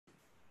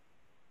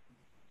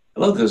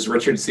Hello, this is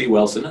Richard C.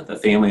 Wilson at the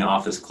Family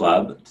Office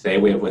Club. Today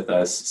we have with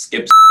us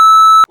Skip.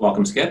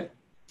 Welcome, Skip.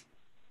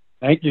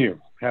 Thank you.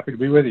 Happy to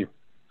be with you.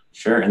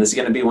 Sure, and this is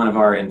going to be one of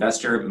our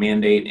investor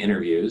mandate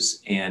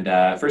interviews. And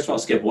first of all,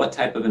 Skip, what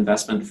type of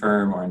investment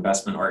firm or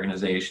investment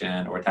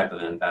organization or what type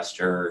of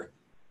investor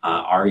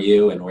are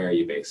you and where are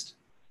you based?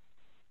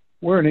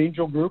 We're an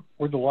angel group.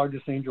 We're the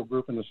largest angel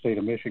group in the state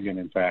of Michigan,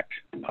 in fact.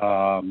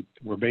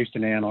 We're based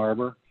in Ann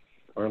Arbor,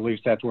 or at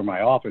least that's where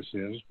my office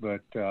is,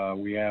 but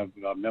we have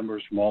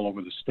members from all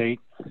over the state.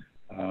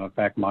 In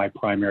fact, my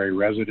primary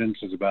residence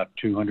is about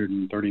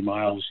 230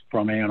 miles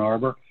from Ann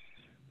Arbor.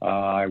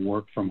 I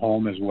work from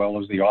home as well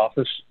as the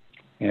office.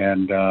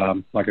 And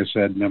like I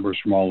said, members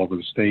from all over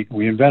the state.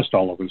 We invest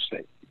all over the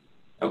state.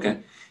 Okay.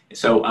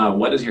 So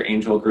what does your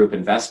angel group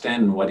invest in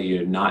and what do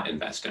you not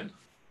invest in?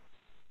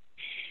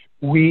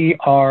 We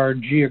are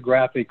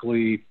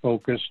geographically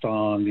focused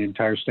on the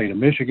entire state of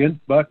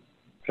Michigan, but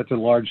it's a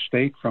large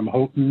state from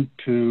Houghton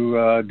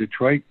to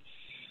Detroit.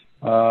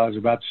 It's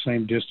about the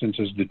same distance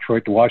as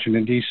Detroit to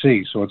Washington,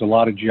 D.C., so it's a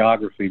lot of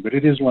geography, but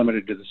it is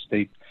limited to the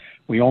state.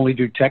 We only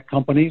do tech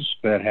companies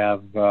that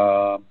have,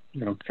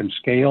 can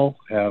scale,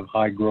 have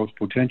high growth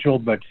potential,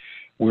 but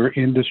we're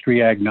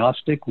industry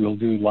agnostic. We'll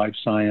do life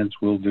science,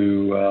 we'll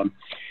do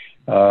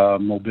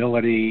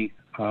mobility,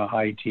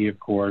 IT, of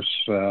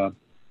course,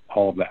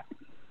 all of that.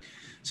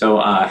 So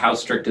how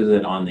strict is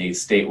it on the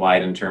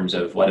statewide in terms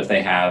of what if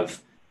they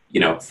have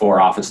 4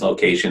 office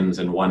locations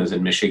and one is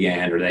in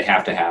Michigan, or they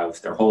have to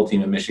have their whole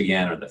team in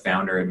Michigan or the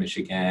founder in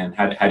Michigan?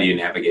 How do you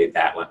navigate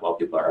that while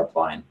people are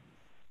applying?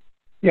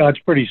 Yeah, it's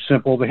pretty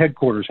simple. The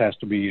headquarters has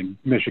to be in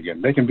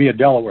Michigan. They can be a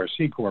Delaware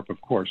C Corp,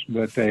 of course,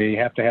 but they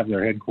have to have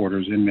their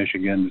headquarters in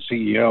Michigan. The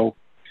CEO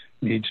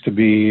needs to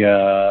be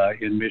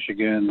in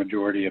Michigan,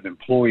 majority of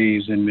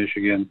employees in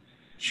Michigan.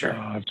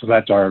 Sure. So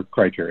that's our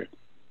criteria.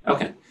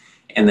 Okay.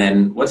 And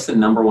then what's the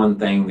number one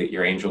thing that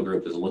your angel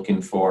group is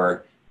looking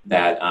for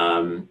that,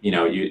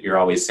 you're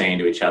always saying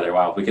to each other,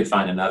 wow, if we could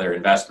find another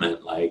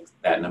investment like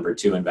that number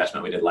 2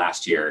 investment we did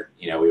last year,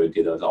 we would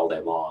do those all day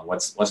long.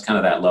 What's kind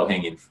of that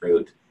low-hanging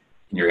fruit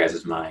in your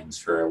guys' minds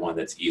for one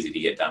that's easy to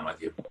get done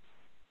with you?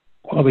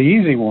 Well, the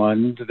easy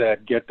ones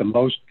that get the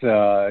most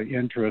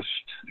interest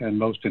and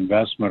most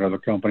investment are the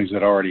companies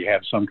that already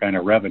have some kind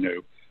of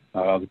revenue.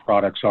 The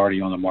product's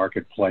already on the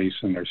marketplace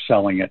and they're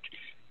selling it,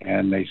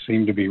 and they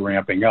seem to be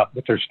ramping up,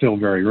 but they're still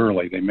very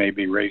early. They may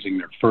be raising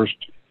their first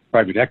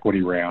private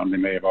equity round. They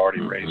may have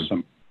already raised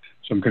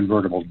some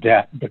convertible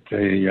debt, but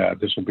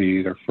this will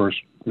be their first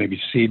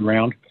maybe seed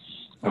round.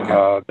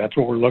 Okay. That's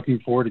what we're looking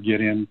for, to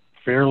get in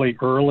fairly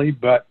early,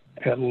 but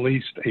at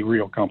least a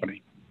real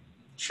company.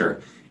 Sure.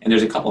 And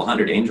there's a couple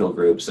hundred angel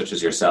groups such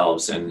as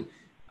yourselves. And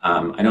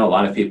I know a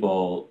lot of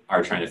people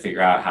are trying to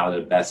figure out how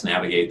to best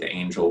navigate the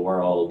angel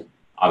world.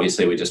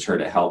 Obviously, we just heard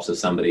it helps if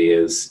somebody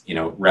is,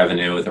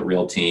 revenue with a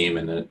real team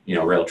and,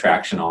 real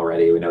traction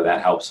already. We know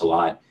that helps a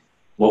lot.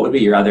 What would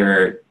be your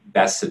other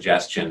best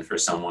suggestion for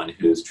someone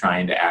who's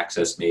trying to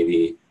access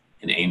maybe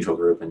an angel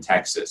group in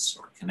Texas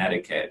or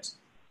Connecticut?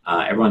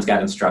 Everyone's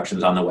got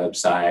instructions on the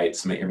website.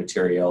 Submit your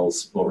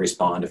materials. We'll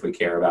respond if we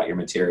care about your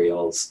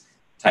materials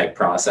type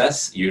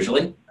process,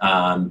 usually.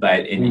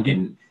 But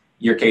in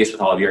your case, with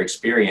all of your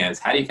experience,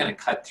 how do you kind of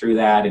cut through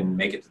that and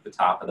make it to the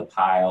top of the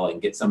pile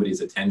and get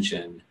somebody's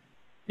attention?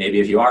 Maybe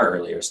if you are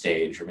earlier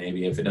stage, or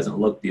maybe if it doesn't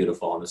look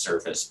beautiful on the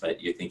surface,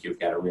 but you think you've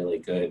got a really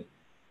good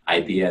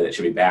idea that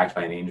should be backed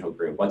by an angel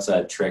group. What's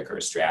a trick or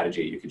a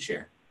strategy you could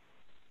share?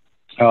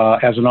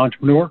 As an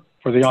entrepreneur,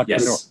 for the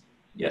entrepreneur?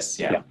 Yes.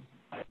 Yeah.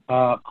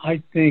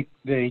 I think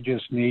they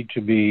just need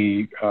to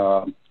be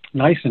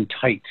nice and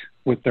tight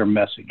with their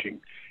messaging,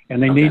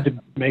 and they need to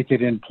make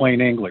it in plain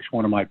English.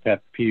 One of my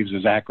pet peeves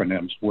is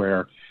acronyms,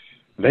 where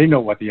they know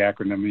what the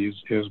acronym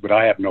is, but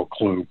I have no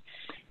clue.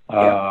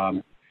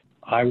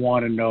 I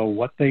want to know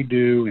what they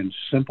do in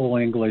simple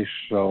English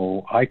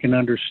so I can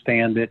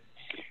understand it,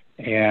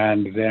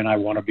 and then I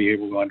want to be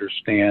able to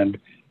understand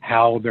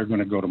how they're going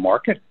to go to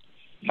market,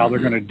 how they're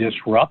going to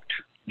disrupt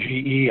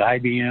GE,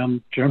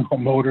 IBM, General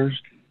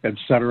Motors,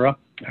 etc.,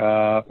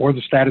 or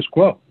the status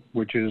quo,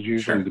 which is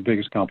usually the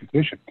biggest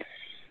competition.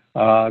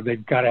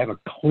 They've got to have a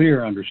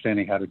clear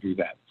understanding how to do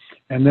that.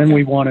 And then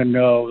we want to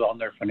know on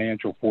their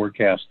financial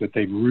forecast that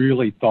they've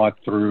really thought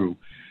through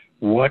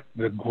what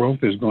the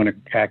growth is going to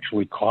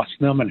actually cost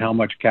them and how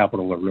much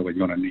capital they're really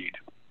going to need.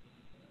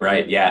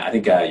 Right. Yeah. I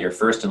think your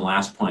first and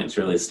last points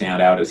really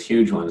stand out as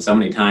huge ones. So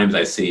many times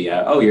I see,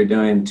 you're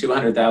doing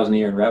 $200,000 a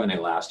year in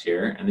revenue last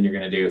year, and then you're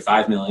going to do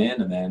 $5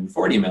 million and then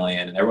 $40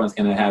 million, and everyone's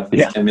going to have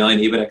this $10 million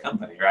EBITDA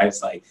company, right?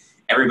 It's like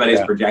everybody's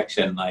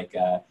projection. Like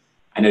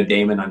I know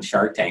Damon on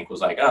Shark Tank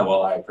was like,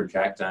 I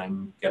project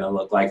I'm going to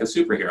look like a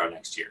superhero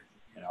next year.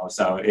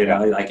 So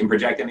I can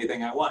project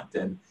anything I want.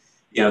 And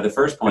the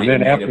first point.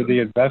 And then after the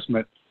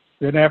investment,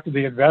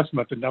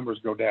 the numbers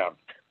go down.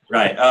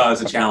 Right. Oh,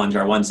 it's a challenge.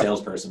 Our one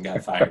salesperson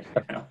got fired.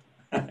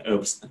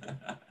 Oops.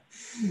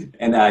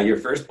 And your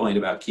first point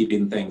about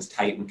keeping things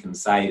tight and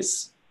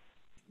concise,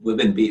 we've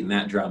been beating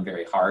that drum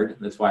very hard.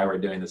 That's why we're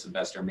doing this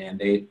investor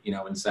mandate,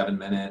 in 7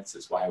 minutes.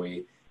 It's why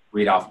we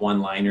read off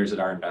one-liners at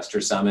our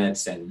investor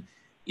summits. And,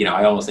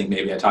 I almost think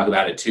maybe I talk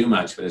about it too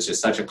much, but it's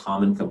just such a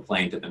common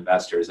complaint of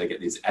investors. They get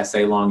these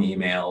essay-long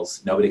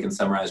emails. Nobody can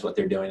summarize what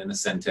they're doing in a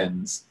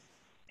sentence.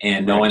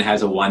 And no one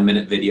has a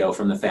 1-minute video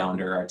from the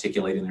founder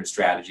articulating their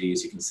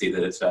strategies. You can see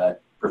that it's a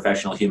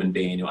professional human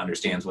being who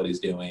understands what he's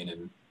doing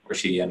and or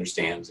she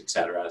understands, et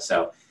cetera.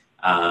 So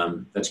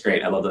that's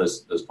great. I love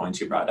those points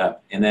you brought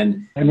up. And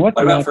then what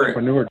the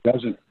entrepreneur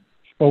doesn't,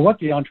 well, what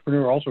the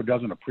entrepreneur also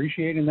doesn't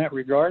appreciate in that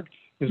regard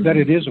is that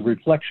it is a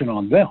reflection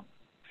on them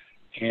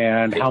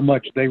and how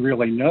much they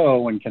really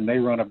know and can they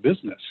run a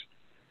business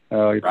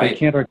if they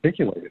can't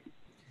articulate it.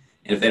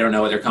 And if they don't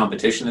know what their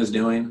competition is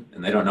doing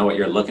and they don't know what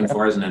you're looking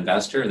for as an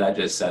investor, that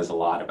just says a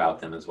lot about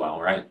them as well,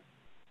 right?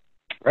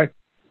 Right.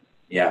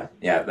 Yeah,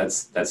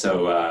 that's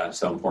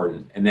so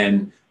important. And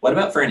then what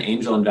about for an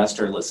angel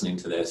investor listening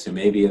to this who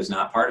maybe is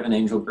not part of an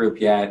angel group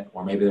yet,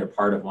 or maybe they're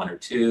part of one or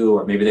two,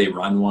 or maybe they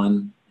run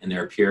one and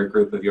they're a peer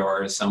group of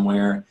yours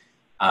somewhere?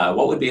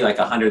 What would be like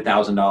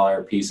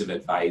 $100,000 piece of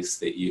advice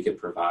that you could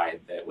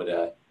provide that would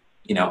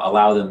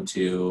allow them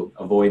to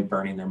avoid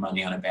burning their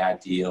money on a bad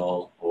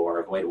deal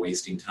or avoid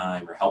wasting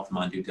time or help them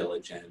on due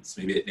diligence?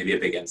 Maybe a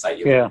big insight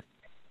you have.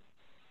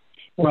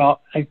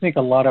 Well, I think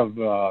a lot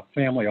of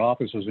family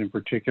offices in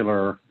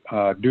particular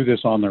do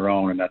this on their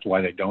own, and that's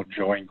why they don't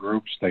join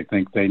groups. They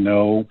think they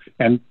know,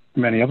 and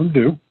many of them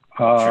do.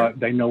 Sure.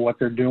 They know what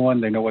they're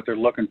doing. They know what they're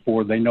looking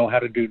for. They know how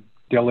to do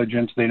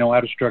diligence. They know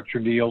how to structure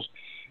deals,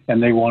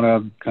 and they want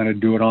to kind of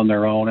do it on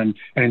their own. And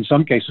in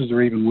some cases,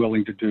 they're even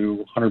willing to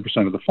do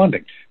 100% of the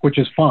funding, which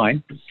is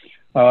fine.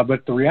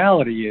 But the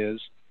reality is,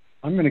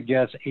 I'm going to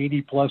guess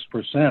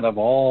 80+% of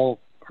all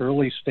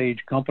early stage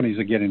companies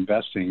that get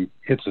investing,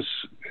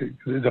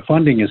 the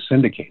funding is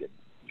syndicated.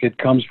 It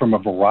comes from a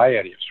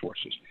variety of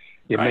sources.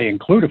 It may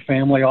include a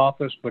family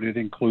office, but it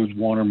includes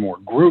one or more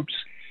groups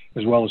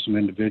as well as some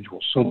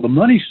individuals. So the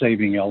money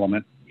saving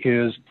element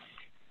is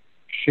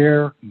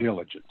share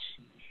diligence,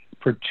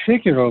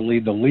 particularly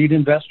the lead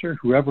investor,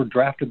 whoever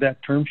drafted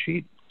that term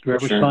sheet,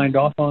 whoever signed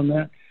off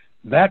on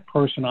that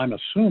person, I'm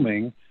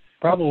assuming,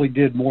 probably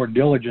did more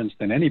diligence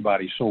than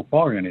anybody so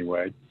far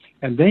anyway.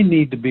 And they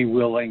need to be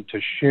willing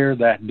to share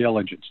that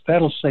diligence.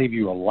 That'll save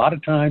you a lot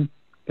of time.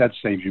 That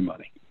saves you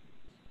money.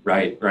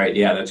 Right.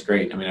 Yeah, that's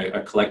great. I mean,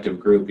 a collective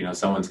group,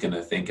 someone's going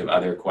to think of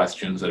other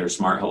questions that are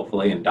smart,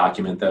 hopefully, and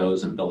document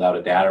those and build out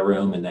a data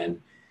room. And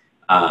then,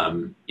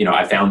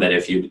 I found that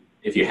if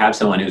you have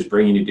someone who's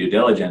bringing you due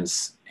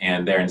diligence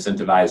and they're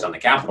incentivized on the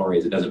capital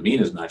raise, it doesn't mean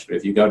as much. But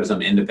if you go to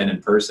some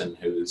independent person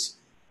who's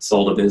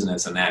sold a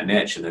business in that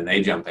niche and then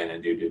they jump in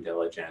and do due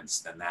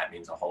diligence, then that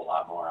means a whole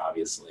lot more,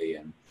 obviously.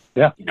 And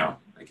it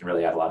can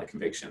really add a lot of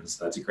convictions.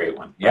 So that's a great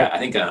one. Yeah, I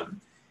think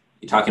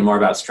you're talking more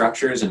about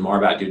structures and more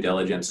about due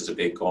diligence is a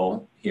big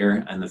goal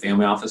here in the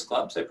family office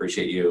clubs. I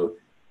appreciate you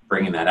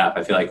bringing that up.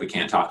 I feel like we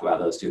can't talk about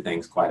those two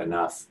things quite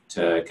enough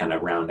to kind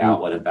of round out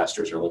what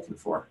investors are looking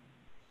for.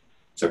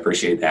 So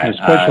appreciate that. And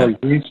especially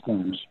these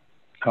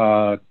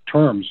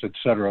terms, et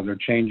cetera, they're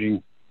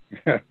changing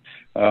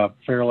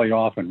fairly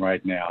often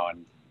right now.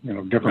 And,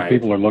 different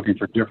people are looking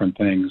for different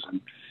things.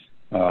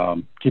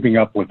 And keeping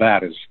up with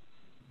that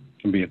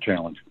can be a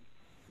challenge.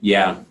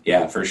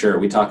 Yeah, for sure.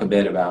 We talk a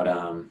bit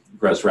about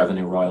gross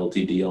revenue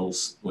royalty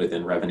deals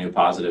within revenue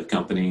positive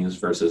companies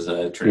versus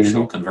a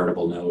traditional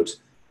convertible note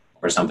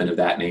or something of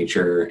that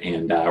nature.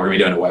 And we're going to be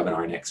doing a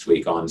webinar next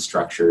week on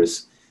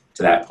structures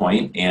to that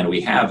point. And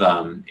we have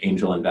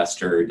angel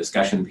investor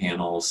discussion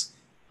panels,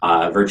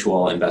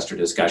 virtual investor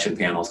discussion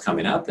panels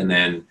coming up. And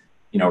then,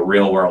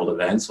 real world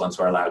events, once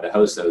we're allowed to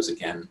host those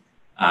again,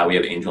 we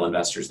have angel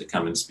investors that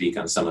come and speak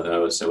on some of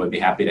those. So we'd be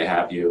happy to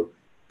have you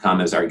come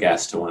as our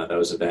guest to one of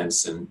those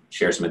events and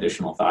share some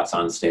additional thoughts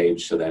on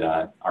stage so that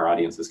our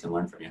audiences can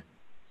learn from you.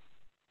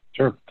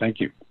 Sure. Thank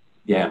you.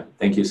 Yeah.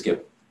 Thank you,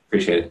 Skip.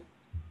 Appreciate it.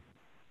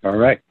 All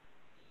right.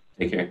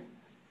 Take care.